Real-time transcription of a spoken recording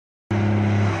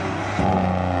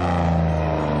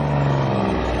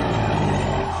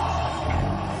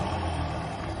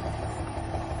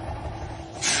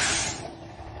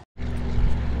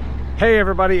Hey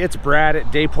everybody, it's Brad at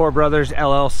Dayport Brothers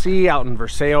LLC out in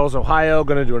Versailles, Ohio.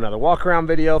 Going to do another walk around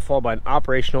video followed by an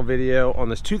operational video on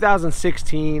this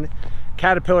 2016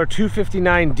 Caterpillar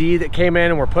 259D that came in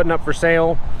and we're putting up for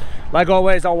sale. Like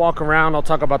always, I'll walk around, I'll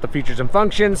talk about the features and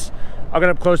functions. I'll get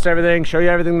up close to everything, show you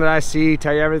everything that I see,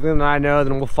 tell you everything that I know,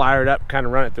 then we'll fire it up, kind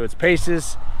of run it through its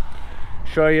paces.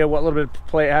 Show you what little bit of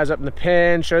play it has up in the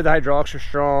pin, show you the hydraulics are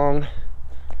strong,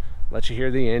 let you hear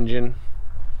the engine.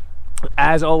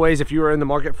 As always, if you are in the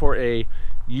market for a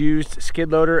used skid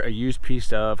loader, a used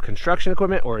piece of construction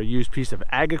equipment, or a used piece of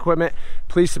ag equipment,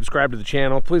 please subscribe to the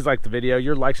channel. Please like the video.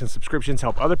 Your likes and subscriptions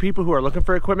help other people who are looking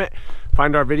for equipment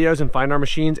find our videos and find our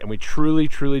machines, and we truly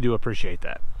do appreciate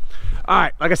that. All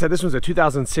right, like I said, this one's a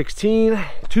 2016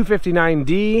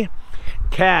 259D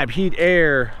cab, heat,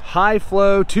 air, high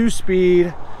flow,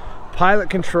 2-speed,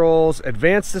 pilot controls,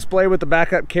 advanced display with the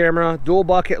backup camera, dual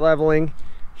bucket leveling,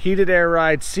 heated air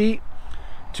ride seat,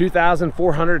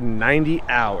 2,490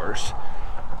 hours.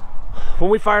 When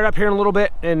we fire it up here in a little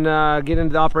bit and get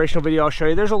into the operational video, I'll show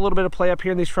you there's a little bit of play up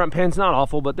here in these front pins. Not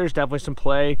awful, but there's definitely some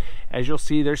play. As you'll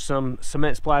see, there's some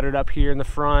cement splattered up here in the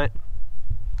front.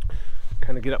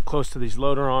 Kind of get up close to these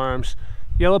loader arms.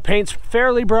 Yellow paint's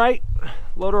fairly bright.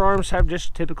 Loader arms have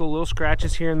just typical little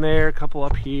scratches here and there, a couple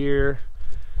up here,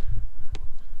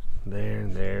 there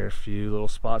and there, a few little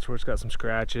spots where it's got some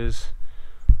scratches.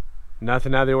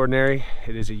 Nothing out of the ordinary.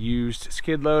 It is a used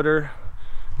skid loader,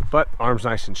 but arms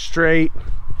nice and straight.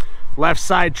 Left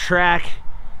side track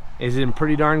is in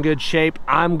pretty darn good shape.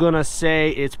 I'm gonna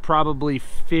say it's probably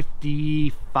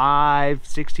 55,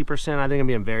 60%. I think I'm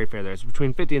being very fair there. It's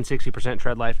between 50 and 60%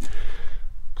 tread life.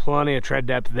 Plenty of tread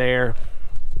depth there.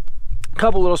 A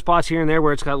couple little spots here and there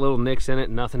where it's got little nicks in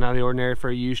it. Nothing out of the ordinary for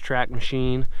a used track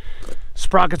machine.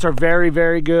 Sprockets are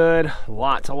very good.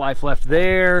 Lots of life left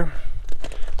there.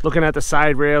 Looking at the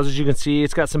side rails, as you can see,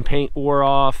 it's got some paint wore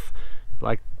off,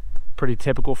 like pretty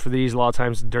typical for these. A lot of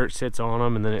times dirt sits on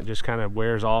them and then it just kind of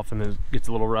wears off and then gets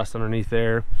a little rust underneath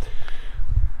there.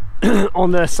 On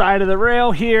the side of the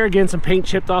rail here, again, some paint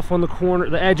chipped off on the corner,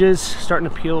 the edges, starting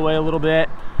to peel away a little bit.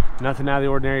 Nothing out of the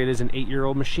ordinary. It is an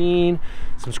 8-year-old machine.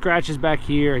 Some scratches back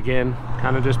here, again,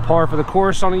 kind of just par for the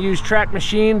course on a used track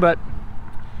machine, but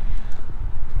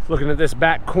looking at this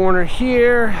back corner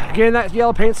here, again, that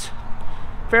yellow paint's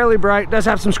fairly bright. Does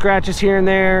have some scratches here and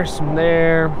there, some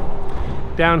there,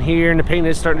 down here, and the paint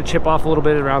is starting to chip off a little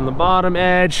bit around the bottom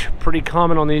edge. Pretty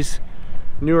common on these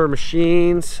newer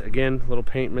machines. Again, a little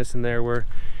paint missing there where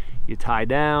you tie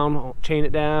down, chain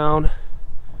it down.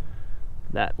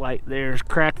 That light there is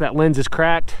cracked, that lens is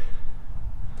cracked.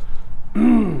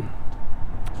 Coming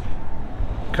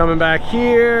back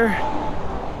here,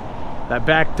 that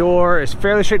back door is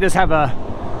fairly straight. Does have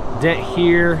a dent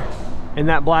here in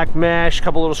that black mesh,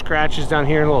 couple little scratches down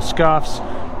here and little scuffs.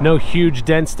 No huge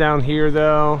dents down here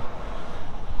though.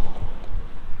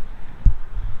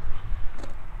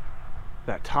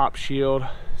 That top shield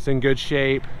is in good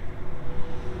shape.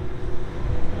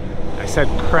 I said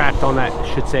cracked on that,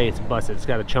 should say it's busted. It's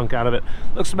got a chunk out of it.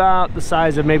 Looks about the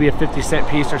size of maybe a 50-cent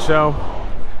piece or so.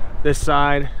 This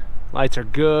side, lights are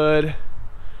good.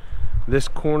 This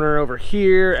corner over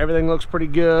here, everything looks pretty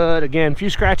good. Again, a few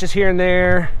scratches here and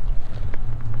there.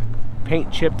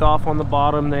 Paint chipped off on the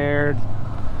bottom there.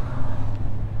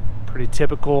 Pretty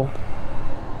typical.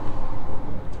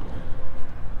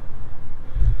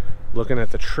 Looking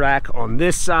at the track on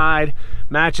this side,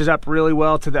 matches up really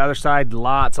well to the other side.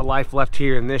 Lots of life left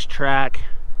here in this track.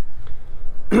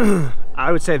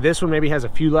 I would say this one maybe has a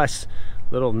few less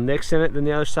little nicks in it than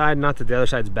the other side. Not that the other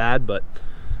side's bad, but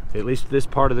at least this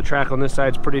part of the track on this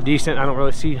side is pretty decent. I don't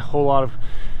really see a whole lot of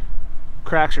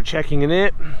cracks or checking in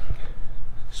it.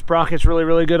 Sprocket's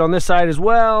really good on this side as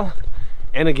well.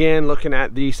 And again, looking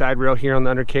at the side rail here on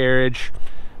the undercarriage,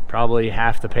 probably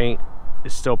half the paint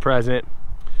is still present.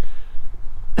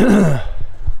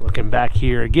 Looking back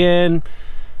here again,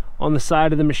 on the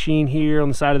side of the machine here, on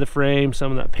the side of the frame,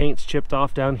 some of that paint's chipped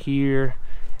off down here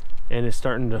and is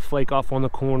starting to flake off on the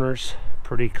corners.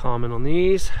 Pretty common on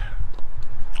these.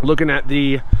 Looking at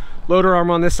the loader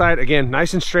arm on this side, again,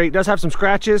 nice and straight. Does have some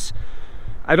scratches.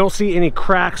 I don't see any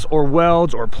cracks or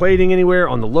welds or plating anywhere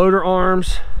on the loader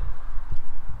arms.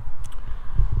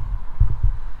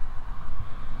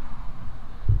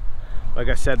 Like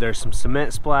I said, there's some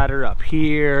cement splatter up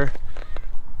here.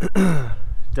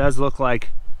 Does look like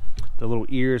the little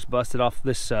ears busted off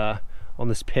this on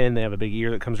this pin. They have a big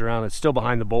ear that comes around. It's still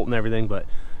behind the bolt and everything, but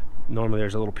normally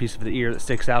there's a little piece of the ear that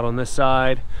sticks out on this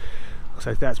side. Looks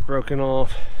like that's broken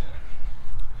off.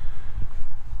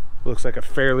 Looks like a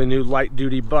fairly new light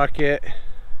duty bucket.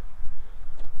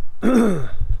 No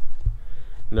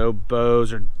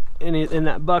bows or any in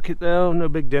that bucket though. No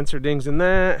big dents or dings in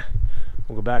that.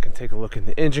 We'll go back and take a look in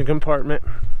the engine compartment.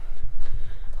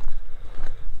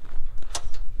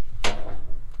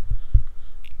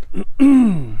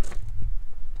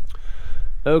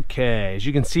 Okay, as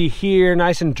you can see here,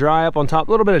 nice and dry up on top.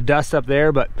 A little bit of dust up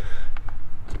there, but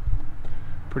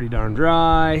pretty darn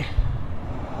dry.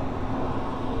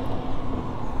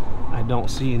 I don't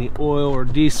see any oil or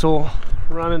diesel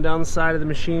running down the side of the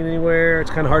machine anywhere.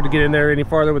 It's kind of hard to get in there any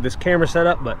farther with this camera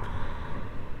setup, but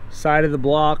side of the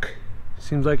block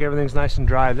seems like everything's nice and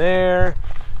dry there.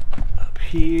 Up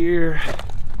here,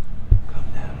 come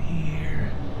down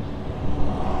here.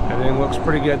 Everything looks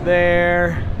pretty good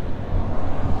there.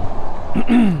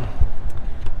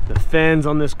 The fins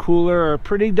on this cooler are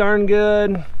pretty darn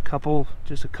good.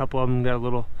 Just a couple of them got a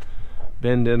little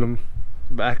bend in them.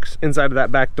 Inside of that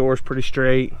back door is pretty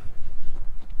straight.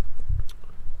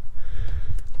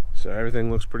 So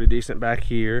everything looks pretty decent back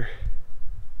here.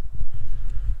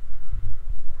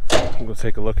 We'll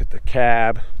take a look at the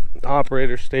cab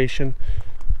operator station.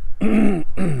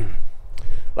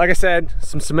 Like I said,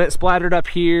 some cement splattered up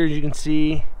here, as you can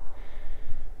see.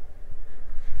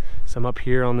 Some up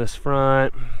here on this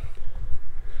front.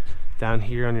 Down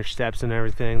here on your steps and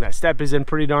everything. That step is in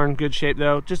pretty darn good shape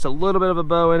though. Just a little bit of a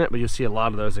bow in it, but you'll see a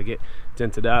lot of those that get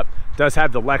dented up. It does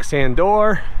have the Lexan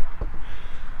door.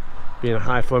 Being a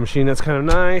high flow machine, that's kind of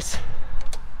nice.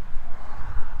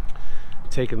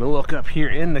 Taking a look up here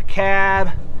in the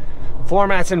cab. Floor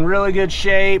mat's in really good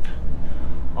shape.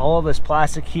 All of this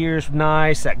plastic here is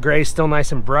nice. That gray's still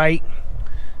nice and bright.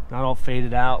 Not all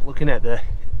faded out. Looking at the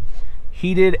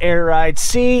heated air ride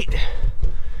seat.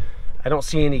 I don't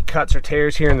see any cuts or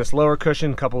tears here in this lower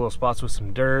cushion. A couple little spots with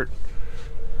some dirt.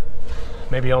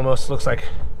 Maybe almost looks like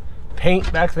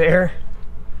paint back there.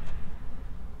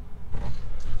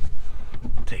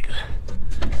 Take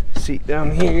a seat down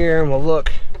here and we'll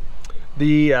look.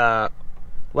 The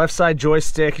left side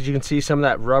joystick, as you can see, some of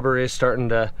that rubber is starting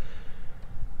to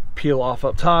peel off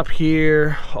up top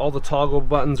here. All the toggle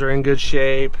buttons are in good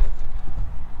shape.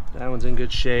 That one's in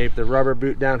good shape. The rubber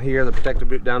boot down here, the protective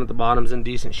boot down at the bottom is in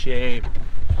decent shape.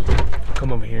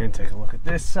 Come over here and take a look at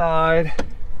this side.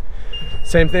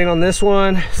 Same thing on this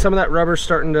one. Some of that rubber's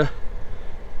starting to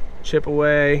chip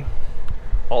away.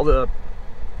 All the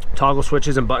toggle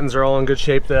switches and buttons are all in good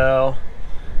shape though.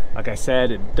 Like I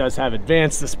said, it does have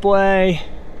advanced display,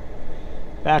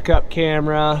 backup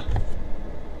camera,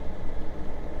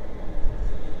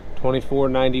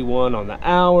 2491 on the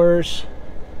hours.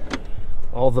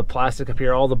 All the plastic up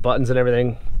here, all the buttons and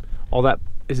everything, all that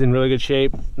is in really good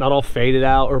shape. Not all faded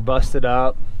out or busted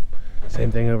up.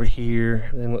 Same thing over here.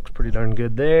 Everything looks pretty darn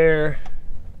good there.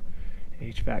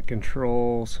 HVAC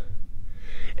controls.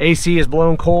 AC is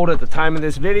blown cold at the time of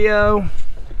this video.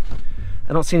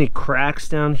 I don't see any cracks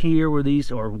down here where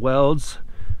these, or welds,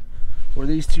 where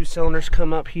these two cylinders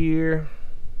come up here.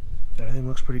 Everything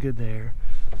looks pretty good there.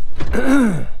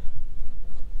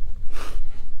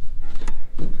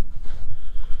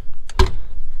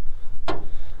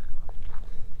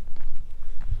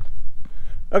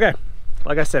 Okay,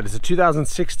 like I said, it's a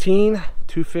 2016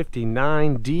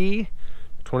 259D,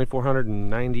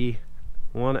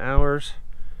 2,491 hours.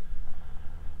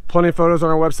 Plenty of photos on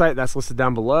our website, that's listed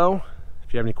down below.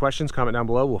 If you have any questions, comment down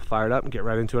below. We'll fire it up and get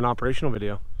right into an operational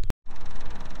video.